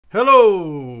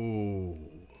Hello,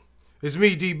 it's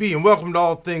me, DB, and welcome to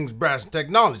All Things Brass and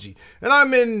Technology. And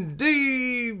I'm in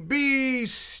DB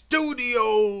Studios,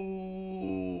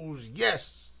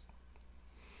 yes.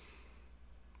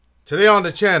 Today on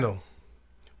the channel,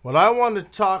 what I want to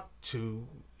talk to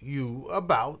you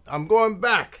about, I'm going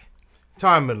back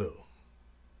time a little.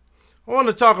 I want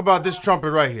to talk about this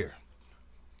trumpet right here.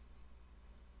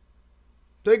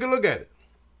 Take a look at it.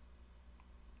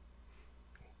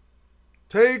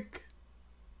 Take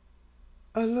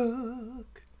a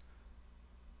look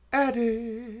at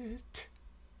it.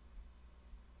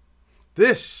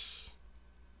 This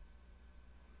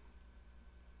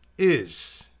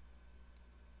is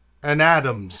an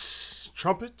Adams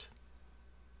trumpet.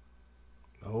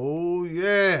 Oh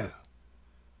yeah.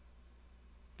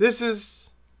 This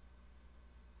is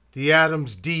the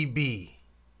Adams DB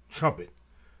trumpet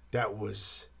that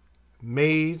was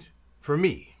made for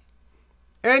me.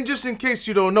 And just in case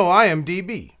you don't know, I am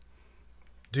DB.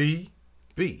 DB.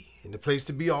 And the place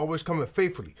to be, always coming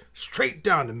faithfully. Straight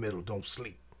down the middle, don't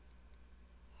sleep.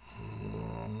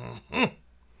 So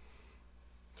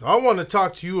I want to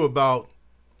talk to you about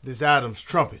this Adams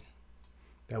trumpet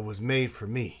that was made for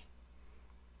me.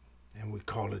 And we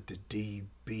call it the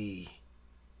DB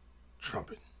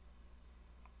trumpet.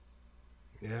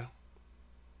 Yeah.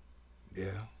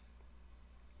 Yeah.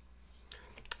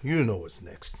 You know what's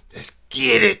next. Let's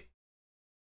get it.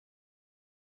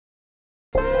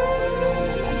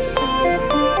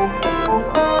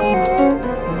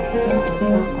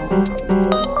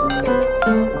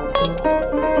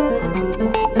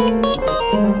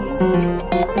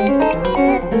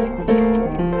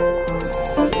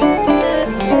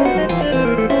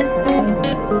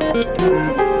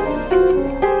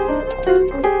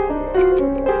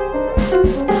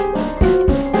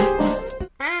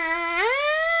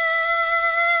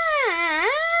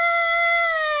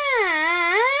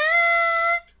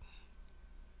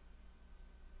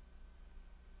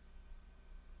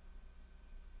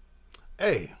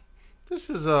 Hey,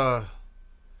 this is I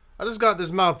just got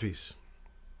this mouthpiece.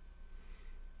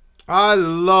 I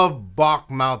love Bach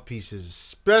mouthpieces,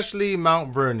 especially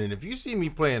Mount Vernon. If you see me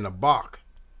playing a Bach,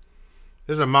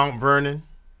 there's a Mount Vernon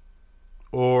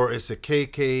or it's a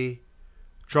KK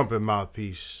trumpet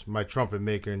mouthpiece, my trumpet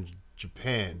maker in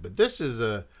Japan. But this is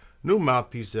a new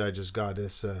mouthpiece that I just got.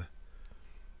 It's a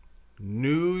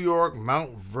New York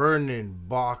Mount Vernon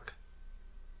Bach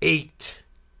 8.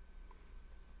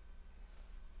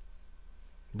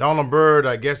 Donald Byrd,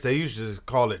 I guess they used to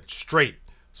call it straight.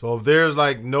 So if there's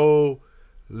like no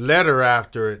letter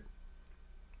after it,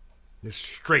 it's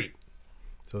straight.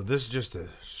 So this is just a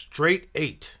straight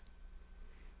 8.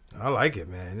 I like it,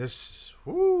 man. This,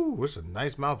 whoo, it's a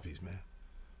nice mouthpiece, man.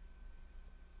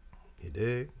 You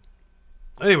dig?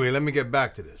 Anyway, let me get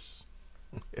back to this.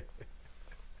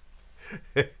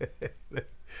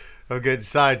 I'm getting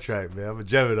sidetracked, man. I'm a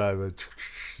Gemini, man.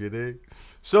 You dig?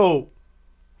 So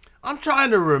I'm trying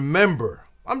to remember.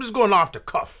 I'm just going off the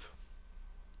cuff.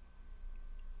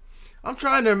 I'm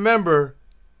trying to remember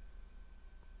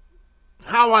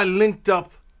how I linked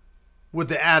up with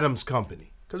the Adams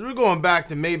Company. Because we're going back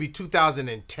to maybe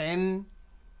 2010.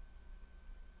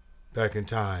 Back in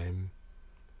time.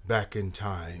 Back in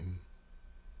time.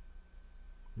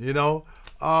 You know?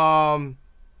 I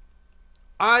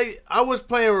was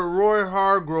playing with Roy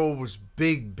Hargrove's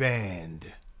big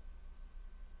band.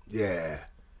 Yeah.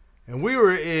 And we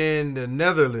were in the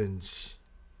Netherlands.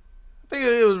 I think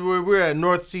it was where we were at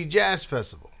North Sea Jazz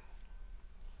Festival.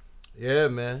 Yeah,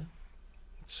 man.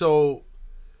 So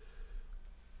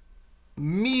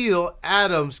Neil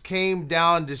Adams came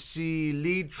down to see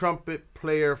lead trumpet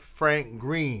player Frank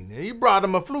Green, and he brought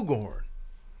him a flugelhorn.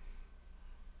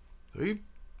 So he,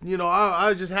 you know,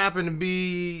 I just happened to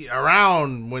be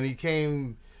around when he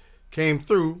came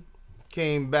through.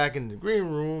 Came back in the green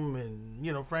room, and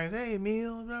you know, Frank, hey,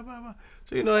 Neil, blah blah blah.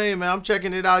 So you know, hey man, I'm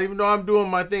checking it out. Even though I'm doing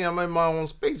my thing, I'm in my own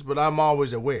space, but I'm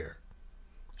always aware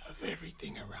of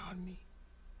everything around me.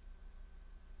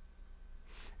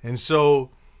 And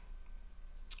so,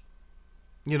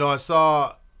 you know, I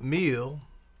saw Meal.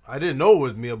 I didn't know it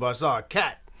was Meal, but I saw a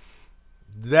cat.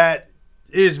 That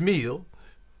is Meal.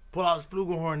 Pull out his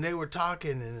flugelhorn. They were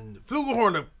talking, and the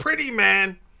flugelhorn looked pretty,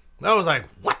 man. And I was like,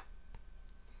 what?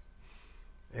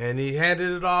 And he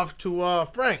handed it off to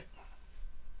Frank.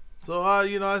 So,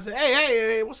 you know, I said,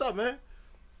 hey, what's up, man?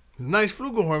 It's a nice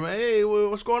flugelhorn, man. Hey,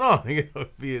 what's going on? You know,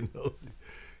 being nosy.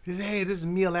 He said, hey, this is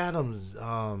Neil Adams,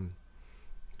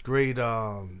 great,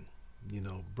 you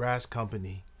know, brass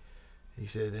company. He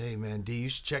said, hey, man, D, you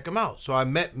should check him out. So I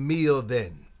met Neil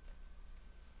then.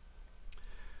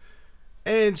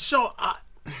 And so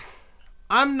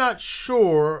I'm not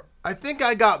sure. I think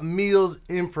I got Meal's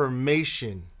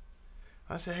information.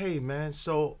 I said, hey, man,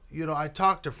 so, I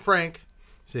talked to Frank.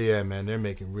 Say, yeah, man, they're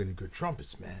making really good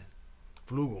trumpets, man.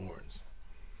 Flugelhorns.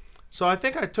 So I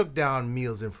think I took down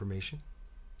Meal's information.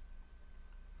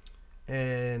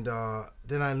 And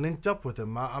then I linked up with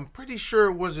him. I'm pretty sure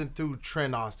it wasn't through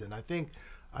Trent Austin. I think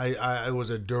I was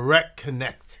a direct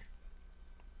connect.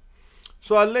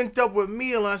 So I linked up with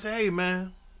Meal and I said, hey,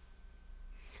 man,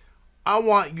 I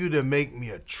want you to make me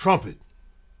a trumpet.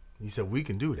 He said, we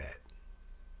can do that.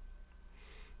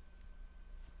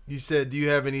 He said, do you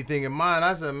have anything in mind?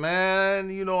 I said, man,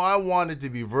 I want it to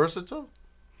be versatile.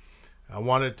 I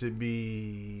want it to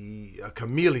be a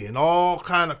chameleon, all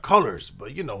kind of colors,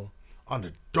 but, on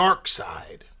the dark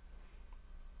side.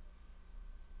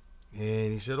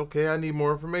 And he said, okay, I need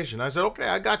more information. I said, okay,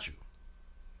 I got you.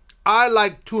 I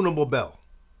like tunable bell.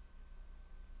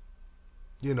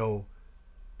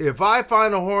 If I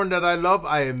find a horn that I love,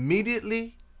 I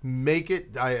immediately make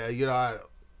it. I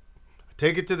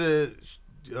take it to the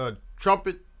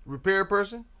trumpet repair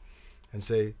person and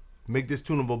say, make this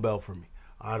tunable bell for me.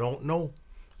 I don't know.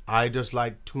 I just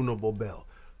like tunable bell.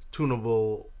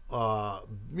 Tunable,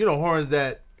 horns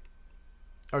that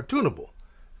are tunable.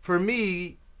 For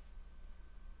me,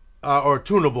 or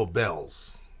tunable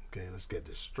bells. Okay, let's get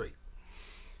this straight.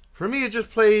 For me, it just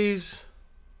plays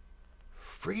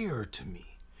freer to me.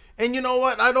 And you know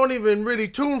what? I don't even really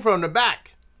tune from the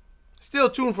back. Still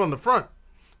tune from the front.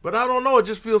 But I don't know, it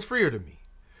just feels freer to me.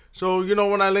 So,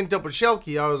 when I linked up with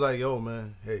Schilke, I was like, yo,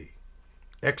 man, hey,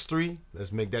 X3,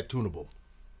 let's make that tunable.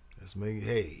 Let's make,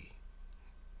 hey,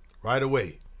 right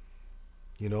away.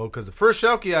 Because the first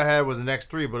Schilke I had was an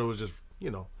X3, but it was just,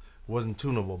 it wasn't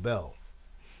tunable bell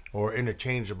or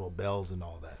interchangeable bells and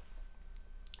all that.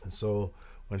 And so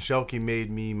when Schilke made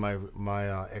me my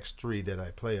X3 that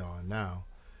I play on now,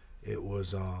 it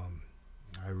was,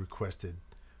 I requested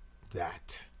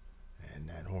that, and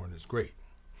that horn is great.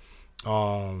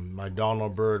 My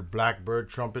Donald Byrd Blackbird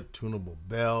trumpet, tunable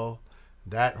bell.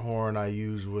 That horn I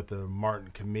use with a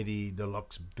Martin Committee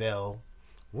Deluxe bell.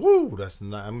 Woo, that's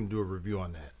nice. I'm gonna do a review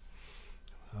on that.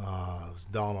 It's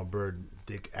Donald Byrd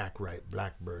Dick Ackright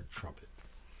Blackbird trumpet,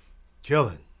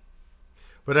 killing.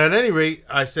 But at any rate,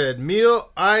 I said,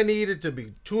 Meal, I need it to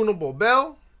be tunable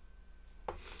bell.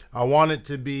 I want it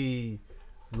to be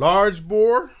large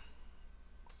bore.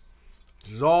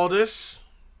 This is all this.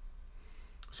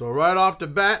 So right off the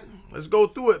bat, let's go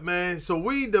through it, man. So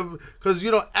because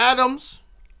Adams,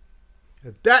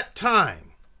 at that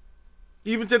time,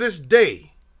 even to this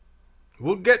day,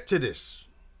 we'll get to this.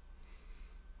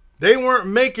 They weren't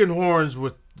making horns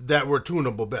that were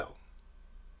tunable bell.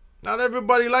 Not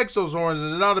everybody likes those horns,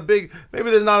 and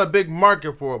maybe there's not a big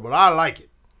market for it, but I like it.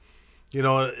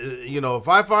 If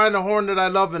I find a horn that I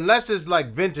love, unless it's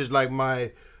like vintage, like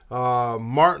my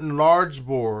Martin large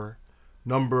bore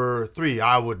number 3,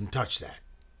 I wouldn't touch that.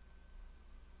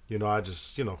 I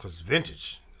just, because it's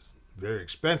vintage. It's very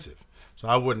expensive. So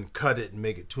I wouldn't cut it and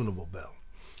make it tunable bell.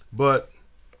 But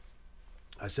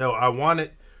I said, I want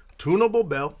it tunable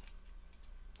bell.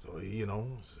 So, so here,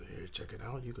 check it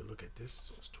out. You can look at this.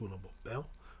 So it's tunable bell.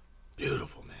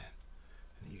 Beautiful, man.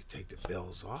 And you take the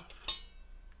bells off.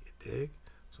 You dig?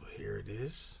 So here it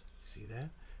is. You see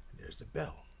that? And there's the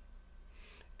bell.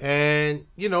 And,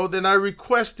 then I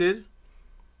requested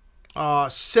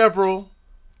several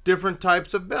different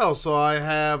types of bells. So I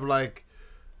have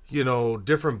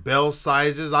different bell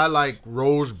sizes. I like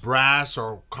rose brass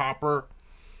or copper,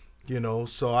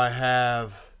 so I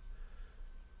have,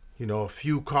 a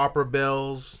few copper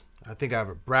bells. I think I have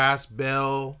a brass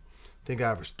bell. I think I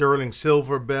have a sterling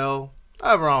silver bell. I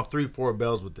have around 3-4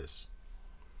 bells with this.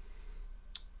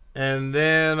 And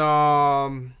then,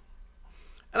 and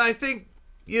I think,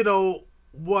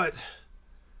 what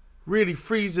really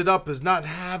frees it up is not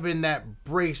having that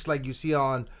brace like you see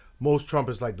on most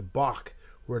trumpets like the Bach,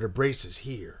 where the brace is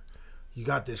here. You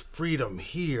got this freedom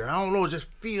here. I don't know, it just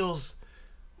feels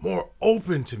more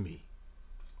open to me.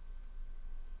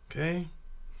 Okay?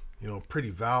 Pretty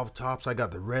valve tops. I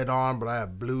got the red on, but I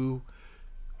have blue.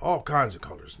 All kinds of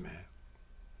colors, man.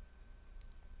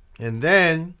 And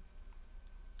then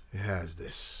it has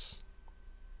this.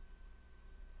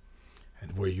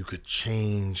 And where you could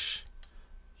change,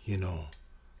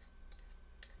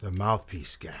 the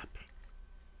mouthpiece gap.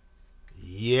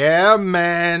 Yeah,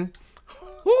 man.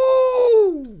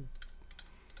 Woo!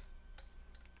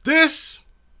 This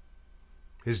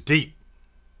is deep.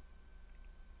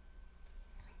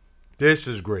 This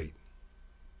is great.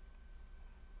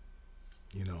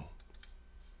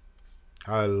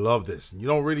 I love this. And you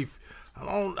don't really,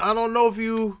 I don't know if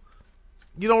you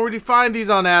you don't really find these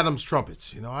on Adam's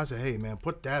trumpets. You know, I said, hey, man,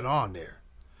 put that on there.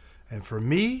 And for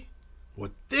me,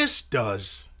 what this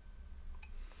does,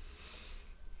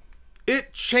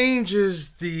 it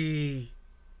changes the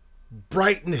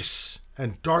brightness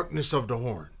and darkness of the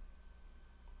horn.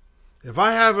 If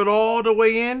I have it all the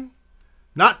way in,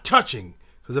 not touching,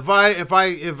 because if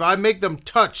I make them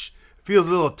touch, it feels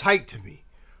a little tight to me.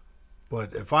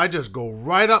 But if I just go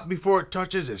right up before it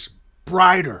touches, it's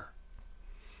brighter.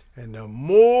 And the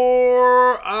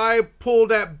more I pull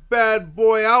that bad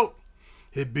boy out,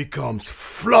 it becomes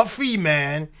fluffy,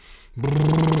 man.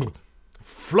 Brrr,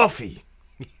 fluffy.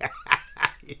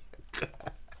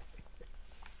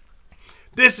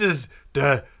 This is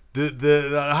the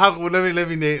how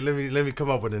let me come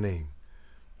up with a name.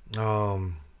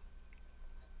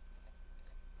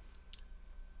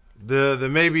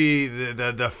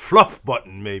 The fluff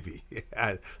button, maybe.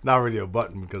 Not really a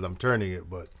button because I'm turning it,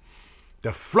 but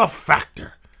the fluff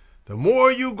factor. The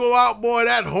more you go out, boy,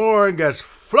 that horn gets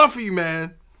fluffy,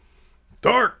 man.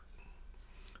 Dark.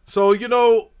 So, you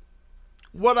know,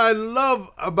 what I love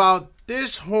about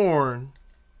this horn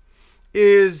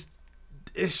is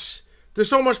there's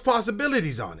so much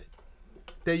possibilities on it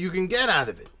that you can get out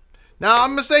of it. Now,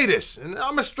 I'm going to say this, and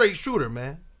I'm a straight shooter,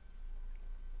 man.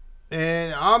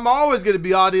 And I'm always going to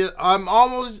be honest. I'm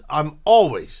always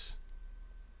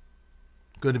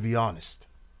going to be honest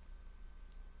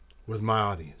with my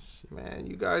audience. Man,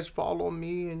 you guys follow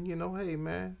me and, you know, hey,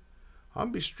 man,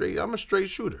 I'm a straight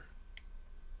shooter.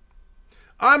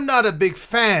 I'm not a big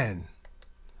fan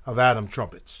of Adam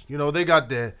trumpets. You know, they got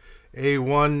the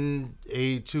A1,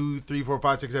 A2, 3, 4,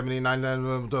 5, 6, 7, 8, 9,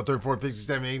 10, 12, 13, 14, 15, 16,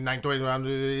 17, 18,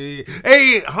 19, 20,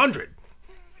 800.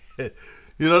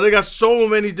 You know, they got so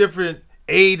many different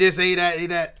A this, A that, A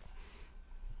that.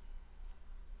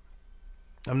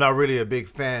 I'm not really a big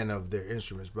fan of their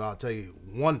instruments, but I'll tell you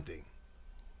one thing.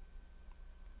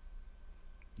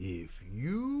 If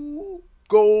you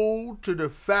go to the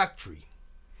factory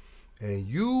and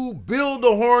you build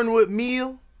a horn with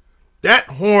meal, that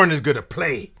horn is going to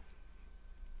play.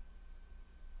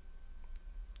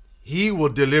 He will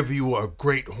deliver you a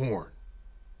great horn.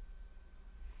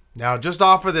 Now, just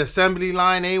off of the assembly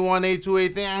line, A1,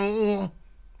 A2, A3,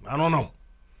 I don't know.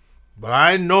 But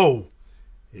I know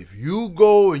if you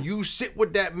go and you sit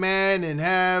with that man and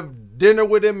have dinner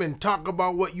with him and talk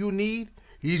about what you need,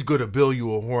 he's going to build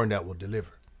you a horn that will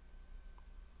deliver.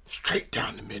 Straight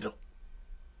down the middle.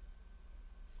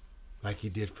 Like he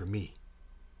did for me.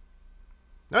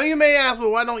 Now you may ask,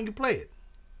 well, why don't you play it?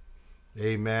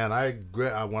 Hey, man,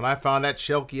 when I found that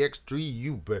Schilke X3,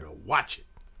 you better watch it.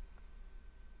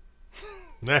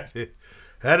 That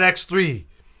X3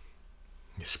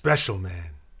 is special,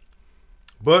 man.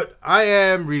 But I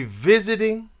am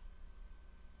revisiting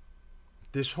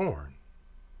this horn.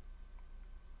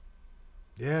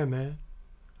 Yeah, man.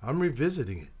 I'm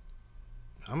revisiting it.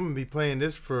 I'm going to be playing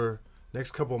this for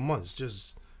next couple of months,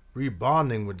 just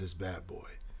rebonding with this bad boy.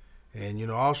 And, you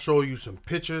know, I'll show you some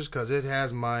pictures because it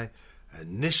has my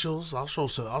initials. I'll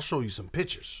show you some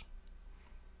pictures,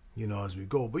 you know, as we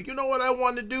go. But you know what I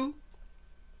want to do?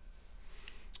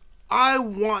 I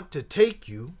want to take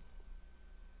you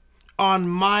on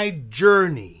my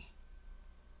journey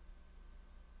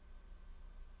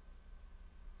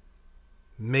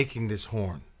making this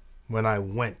horn when I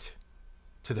went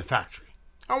to the factory.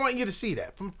 I want you to see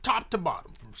that from top to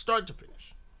bottom, from start to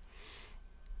finish.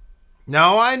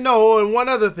 Now I know, and one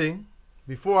other thing,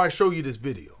 before I show you this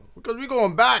video, because we're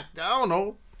going back, I don't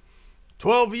know,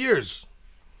 12 years.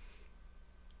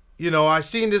 You know, I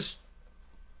seen this.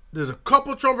 There's a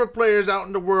couple trumpet players out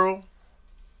in the world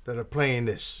that are playing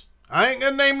this. I ain't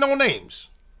gonna name no names.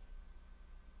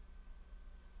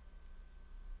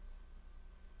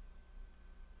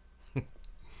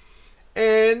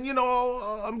 And, you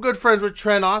know, I'm good friends with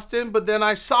Trent Austin, but then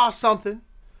I saw something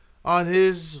on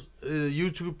his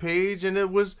YouTube page, and it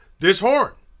was this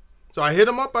horn. So I hit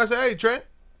him up. I said, hey, Trent,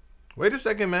 wait a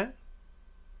second, man.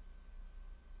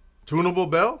 Tunable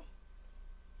bell?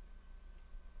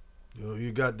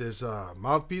 You got this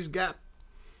mouthpiece gap.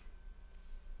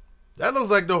 That looks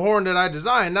like the horn that I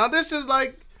designed. Now, this is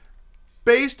like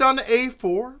based on the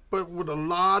A4, but with a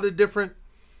lot of different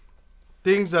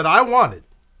things that I wanted.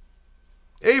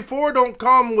 A4 don't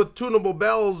come with tunable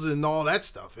bells and all that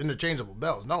stuff, interchangeable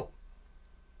bells, no.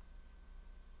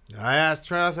 I asked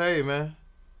Trent, I said, hey, man.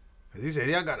 He said,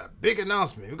 yeah, I got a big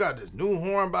announcement. You got this new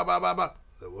horn, blah, blah, blah, blah.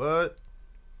 I said, what?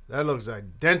 That looks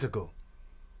identical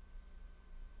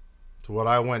to what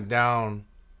I went down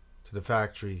to the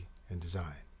factory and designed.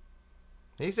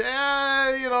 He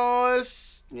said, you know,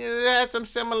 it has some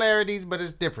similarities, but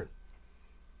it's different.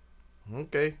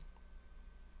 Okay.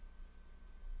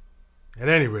 At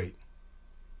any rate,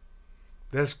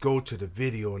 let's go to the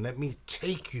video and let me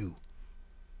take you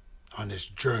on this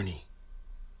journey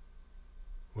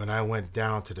when I went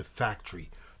down to the factory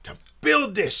to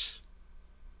build this.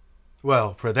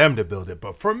 Well, for them to build it,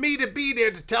 but for me to be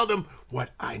there to tell them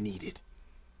what I needed.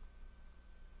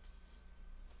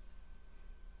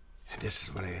 And this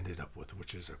is what I ended up with,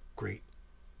 which is a great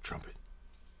trumpet.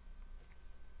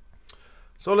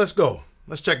 So let's go.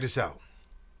 Let's check this out.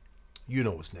 You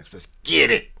know what's next. Let's get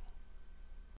it.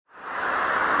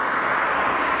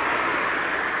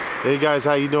 Hey guys,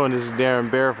 how you doing? This is Darren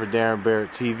Barrett for Darren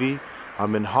Barrett TV.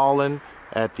 I'm in Holland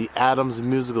at the Adams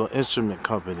Musical Instrument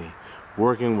Company,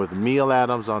 working with Neil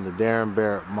Adams on the Darren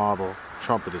Barrett model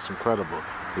trumpet. It's incredible,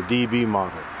 the DB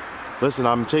model. Listen,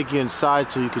 I'm taking you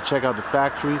inside so you can check out the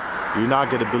factory. You're not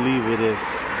going to believe it is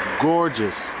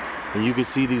gorgeous, and you can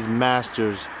see these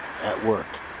masters at work.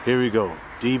 Here we go,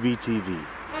 DB TV.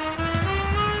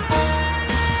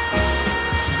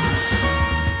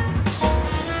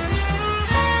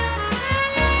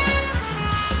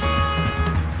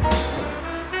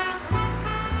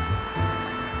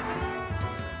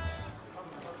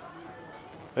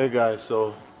 Hey guys,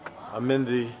 so I'm in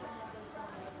the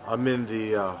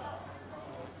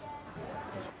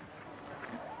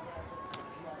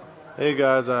hey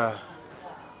guys,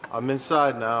 I'm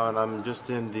inside now, and I'm just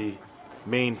in the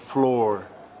main floor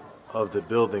of the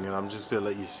building, and I'm just gonna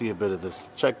let you see a bit of this.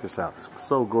 Check this out, it's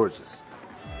so gorgeous.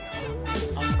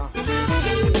 Come on.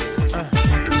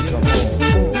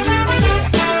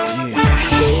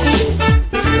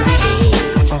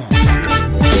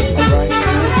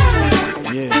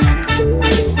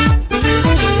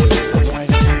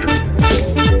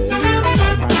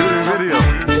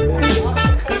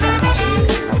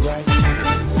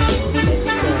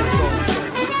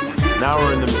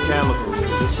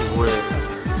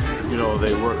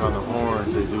 They work on the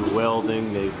horns, they do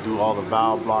welding, they do all the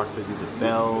valve blocks, they do the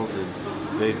bells, and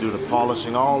they do the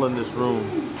polishing, all in this room.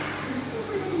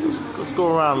 Let's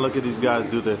go around and look at these guys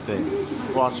do their thing. Let's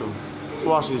watch them. Let's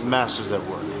watch these masters at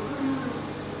work.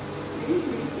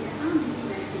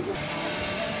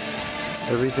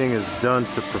 Everything is done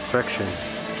to perfection.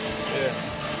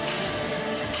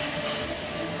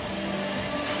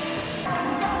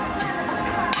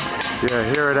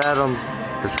 Yeah, here at Adams,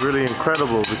 it's really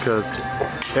incredible because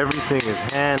everything is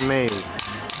handmade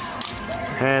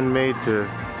to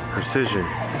precision.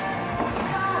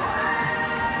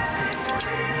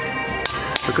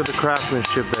 Look at the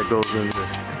craftsmanship that goes into it.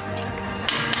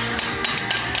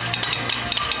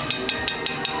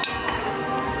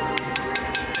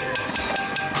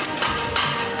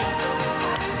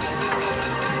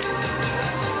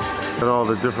 Look at all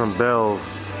the different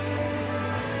bells,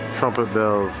 trumpet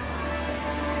bells.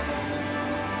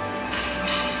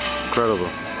 Incredible.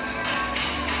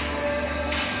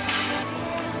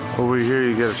 Over here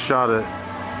you get a shot at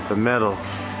the metal.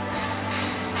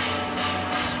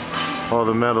 All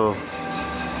the metal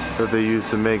that they use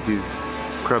to make these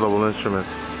incredible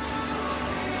instruments.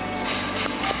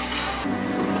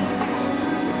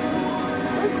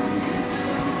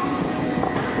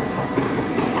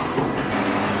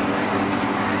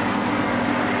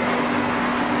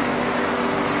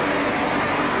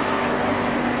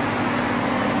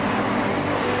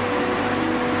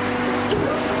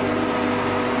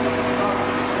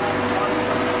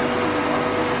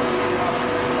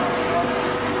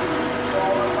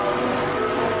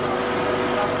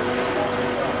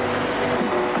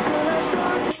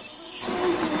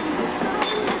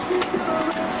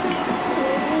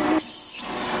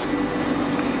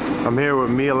 I'm here with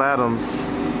Neil Adams.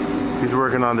 He's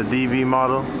working on the DB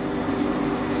model.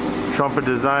 Trumpet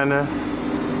designer,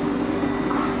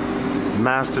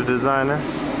 master designer.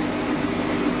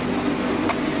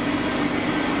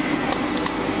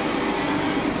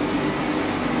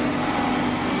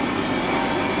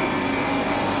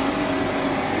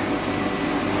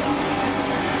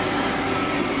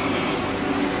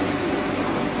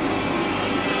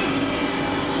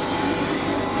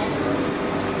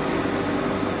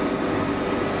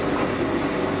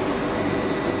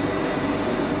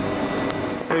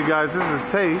 Hey guys, this is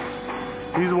Tace.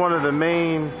 He's one of the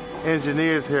main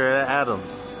engineers here at Adams.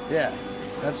 Yeah,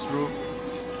 that's true.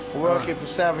 We're working for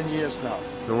 7 years now.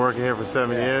 Been working here for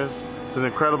 7 years? It's an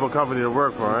incredible company to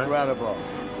work for, right? Incredible.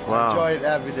 Wow. I enjoy it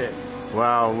every day.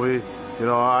 Wow,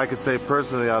 I could say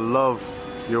personally, I love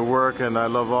your work and I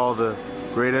love all the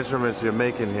great instruments you're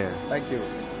making here. Thank you.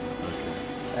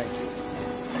 Thank you.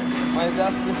 My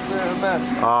desk is a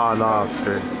mess. Ah, no, it's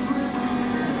great.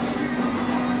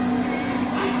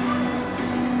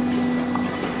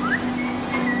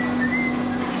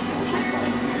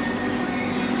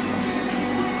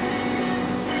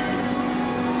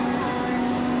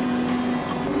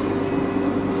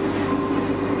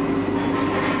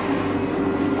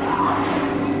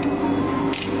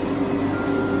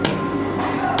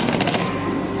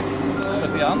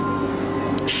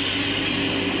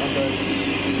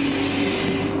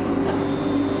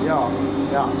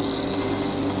 Yeah.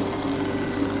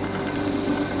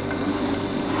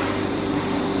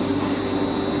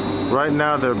 Right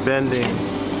now they're bending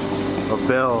a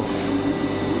bell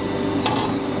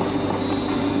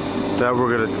that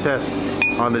we're gonna test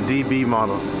on the DB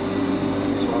model.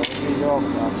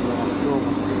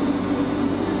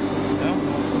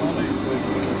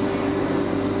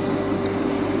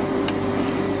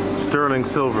 Sterling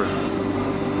silver.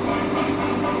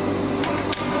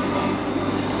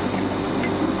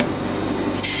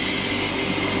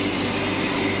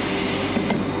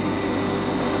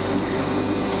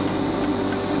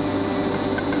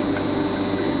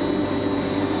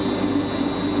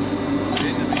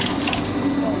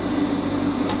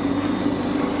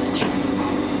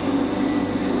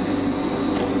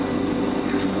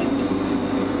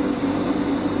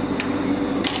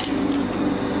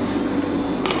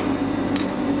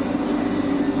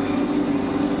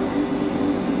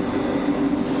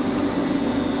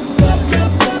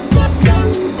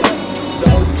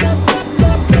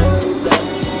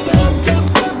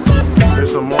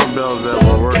 Some more bells that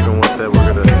we're working with that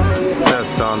we're gonna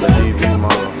test on the DB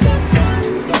model.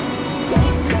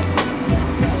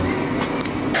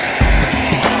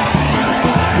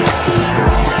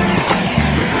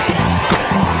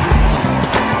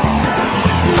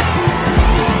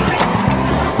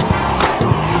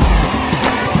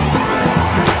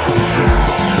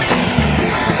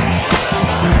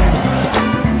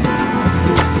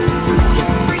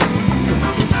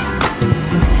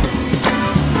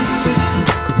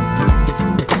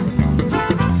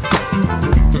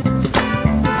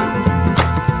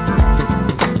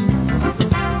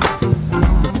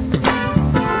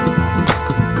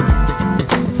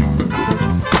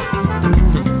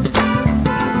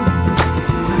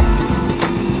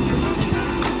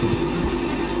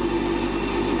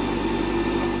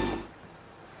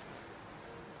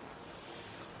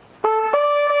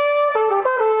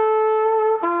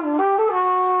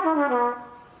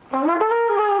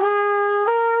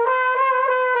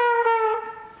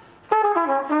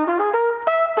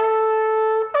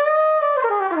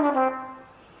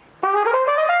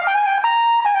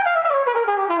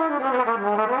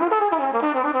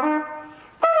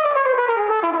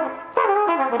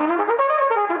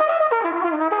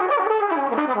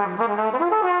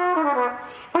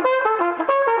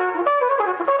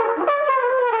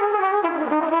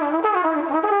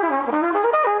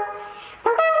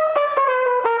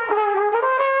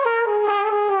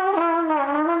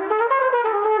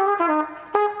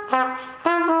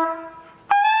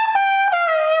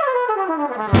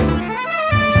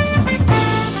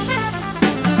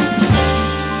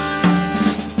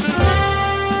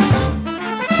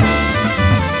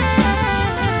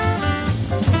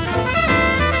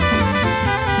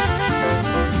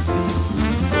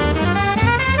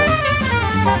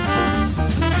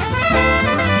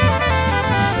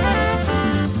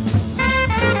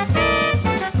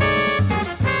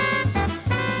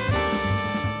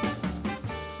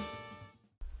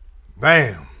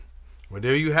 Bam. Well,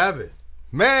 there you have it.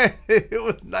 Man, it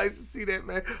was nice to see that,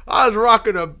 man. I was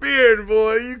rocking a beard,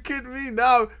 boy. You kidding me?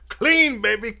 Now, clean,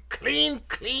 baby. Clean,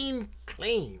 clean,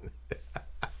 clean.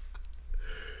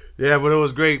 Yeah, but it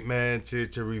was great, man, to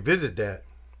revisit that.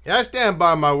 And I stand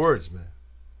by my words, man.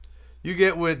 You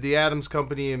get with the Adams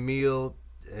Company and Meal,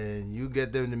 and you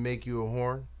get them to make you a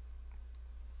horn,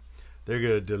 they're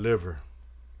going to deliver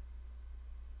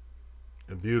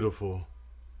a beautiful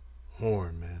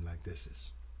horn, man, like this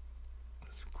is.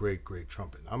 It's a great, great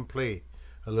trumpet. I'm going to play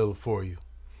a little for you,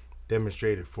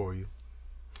 demonstrate it for you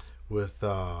with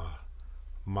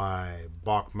my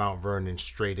Bach Mount Vernon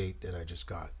Straight 8 that I just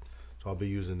got. So I'll be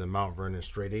using the Mount Vernon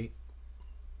Straight 8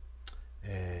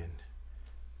 and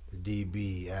the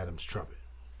DB Adams trumpet.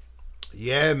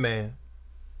 Yeah, man.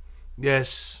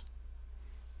 Yes.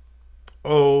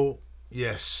 Oh,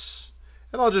 yes.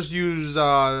 And I'll just use,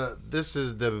 this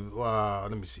is the,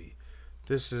 let me see.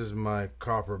 This is my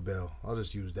copper bell. I'll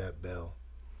just use that bell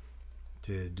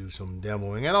to do some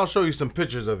demoing. And I'll show you some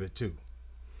pictures of it too.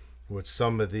 With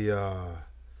some of the,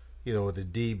 you know, with the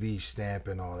DB stamp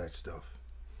and all that stuff.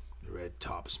 The red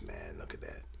tops, man. Look at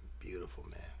that. Beautiful,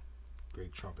 man.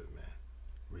 Great trumpet, man.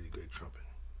 Really great trumpet.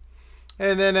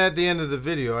 And then at the end of the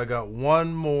video, I got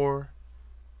one more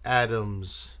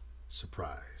Adams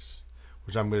surprise,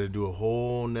 which I'm going to do a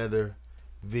whole nother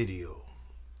video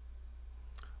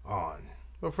on.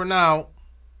 But for now,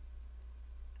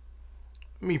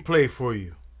 let me play for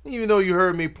you. Even though you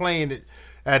heard me playing it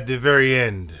at the very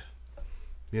end.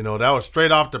 You know, that was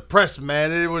straight off the press,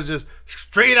 man. It was just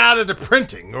straight out of the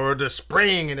printing or the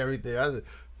spraying and everything. I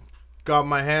got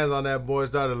my hands on that boy,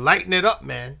 started lighting it up,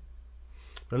 man.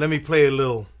 But let me play a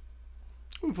little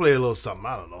something.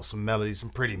 I don't know, some melody,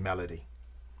 some pretty melody.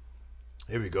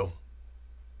 Here we go.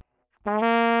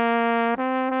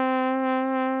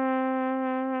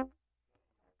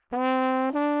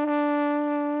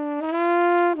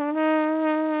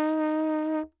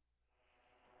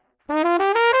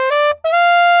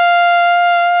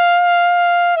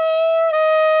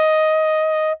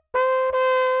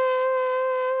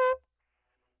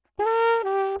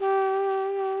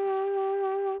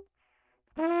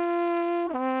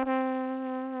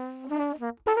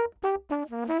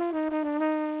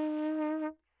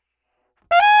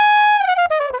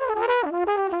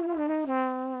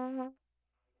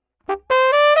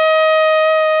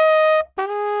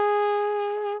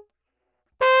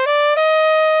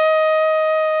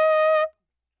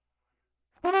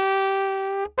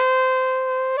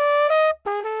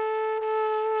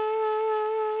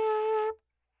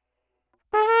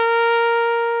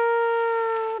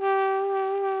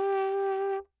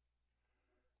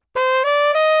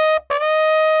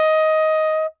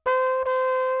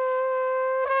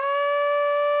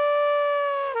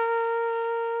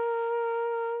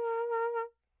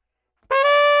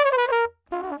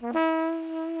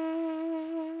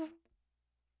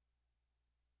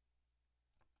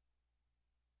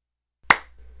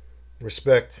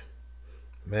 Respect.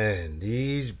 Man,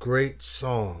 these great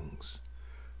songs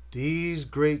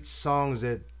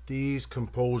that these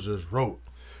composers wrote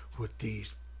with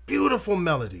these beautiful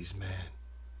melodies, man.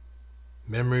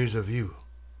 Memories of you.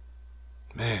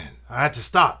 Man, I had to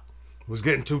stop. It was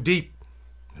getting too deep.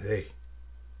 Hey,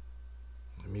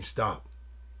 let me stop.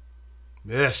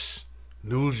 Yes,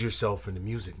 lose yourself in the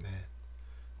music, man.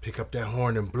 Pick up that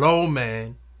horn and blow,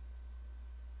 man.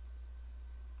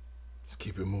 Let's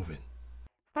keep it moving.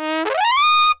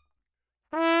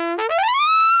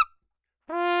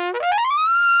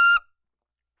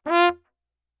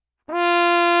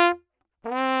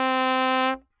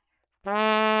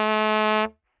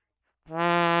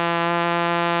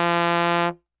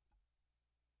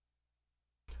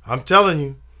 I'm telling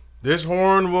you, this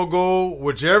horn will go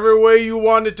whichever way you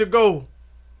want it to go.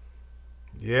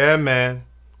 Yeah, man.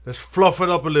 Let's fluff it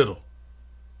up a little.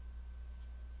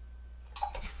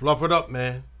 Let's fluff it up,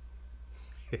 man.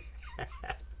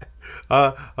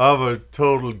 I'm a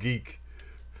total geek.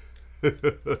 Pull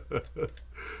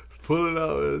it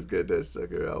out. Let's get that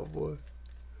sucker out, boy.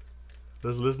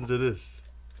 Let's listen to this.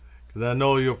 Because I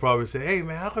know you'll probably say, hey,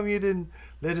 man, how come you didn't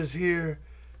let us hear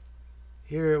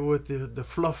it with the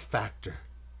fluff factor?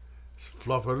 It's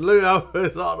fluff. Look out.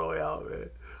 It's all the way out, man.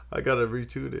 I got to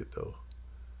retune it, though.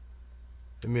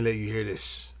 Let me let you hear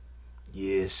this.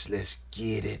 Yes, let's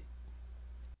get it.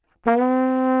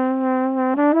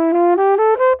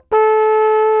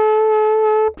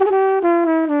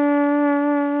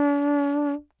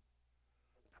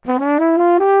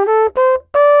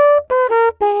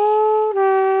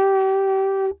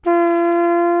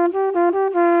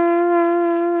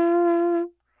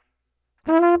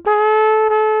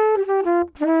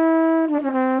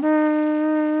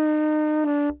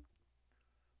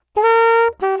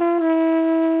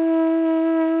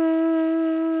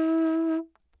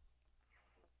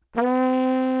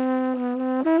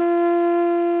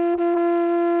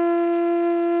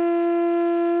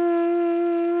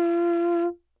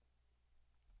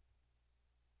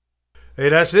 Hey,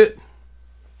 that's it.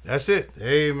 That's it.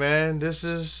 Hey, man, this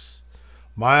is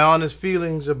my honest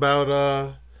feelings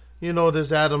about,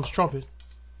 this Adam's trumpet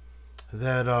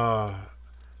that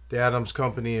the Adams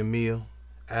Company and Mia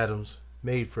Adams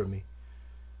made for me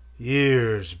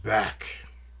years back.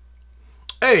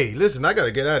 Hey, listen, I got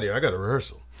to get out of here. I got a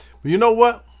rehearsal. But you know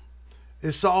what?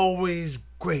 It's always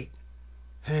great.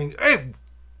 Hey,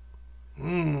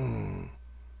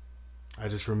 I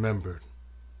just remembered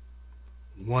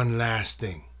one last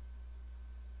thing.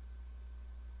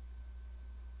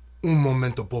 Un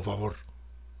momento, por favor.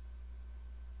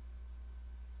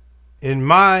 In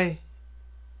my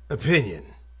opinion,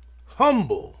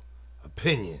 humble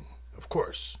opinion, of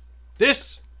course,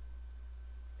 this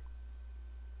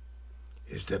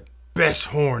is the best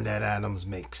horn that Adams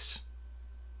makes.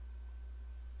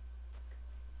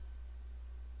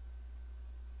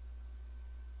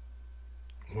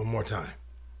 One more time.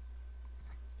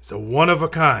 It's a one of a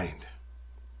kind.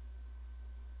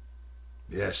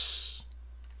 Yes.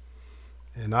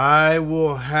 And I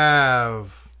will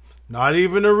have not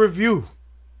even a review.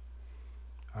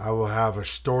 I will have a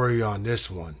story on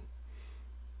this one.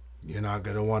 You're not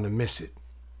going to want to miss it.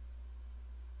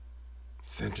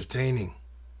 It's entertaining.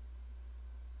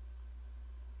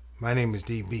 My name is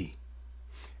DB.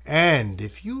 And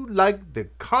if you like the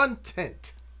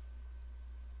content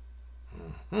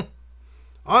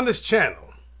on this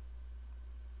channel,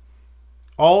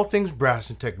 All Things Brass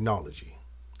and Technology,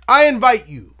 I invite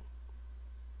you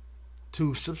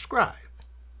to subscribe.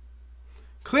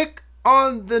 Click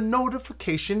on the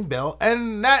notification bell,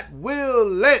 and that will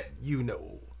let you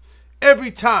know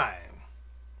every time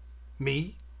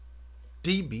me,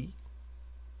 DB,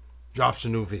 drops a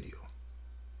new video.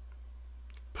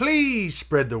 Please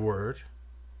spread the word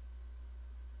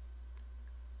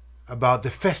about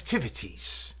the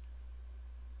festivities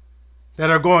that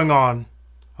are going on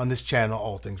this channel,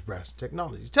 All Things Brass and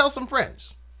Technology. Tell some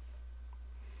friends.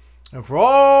 And for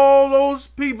all those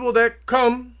people that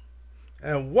come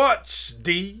and watch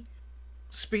D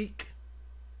speak,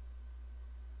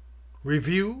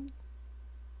 review,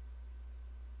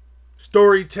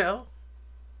 storytell,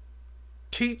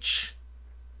 teach,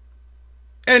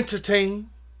 entertain,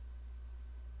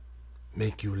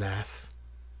 make you laugh,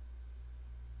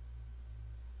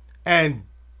 and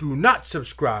do not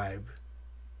subscribe,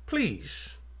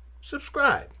 please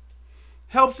subscribe.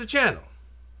 Helps the channel.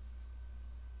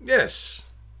 Yes.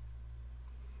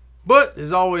 But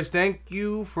as always, thank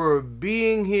you for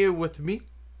being here with me.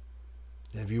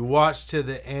 If you watched to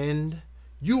the end,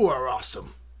 you are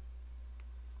awesome.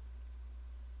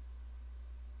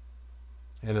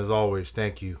 And as always,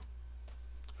 thank you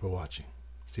for watching.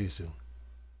 See you soon.